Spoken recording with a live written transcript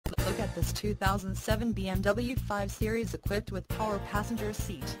Get this 2007 BMW 5 Series equipped with power passenger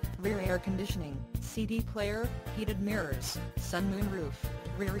seat, rear air conditioning, CD player, heated mirrors, sunmoon roof,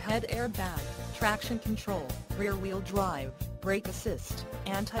 rear head airbag, traction control, rear wheel drive, brake assist,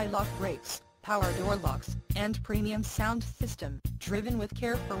 anti-lock brakes, power door locks, and premium sound system. Driven with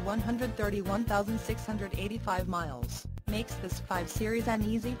care for 131,685 miles, makes this 5 Series an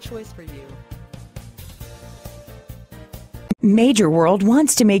easy choice for you. Major World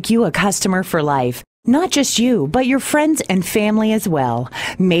wants to make you a customer for life. Not just you, but your friends and family as well.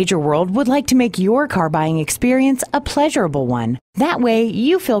 Major World would like to make your car buying experience a pleasurable one. That way,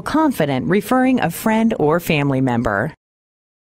 you feel confident referring a friend or family member.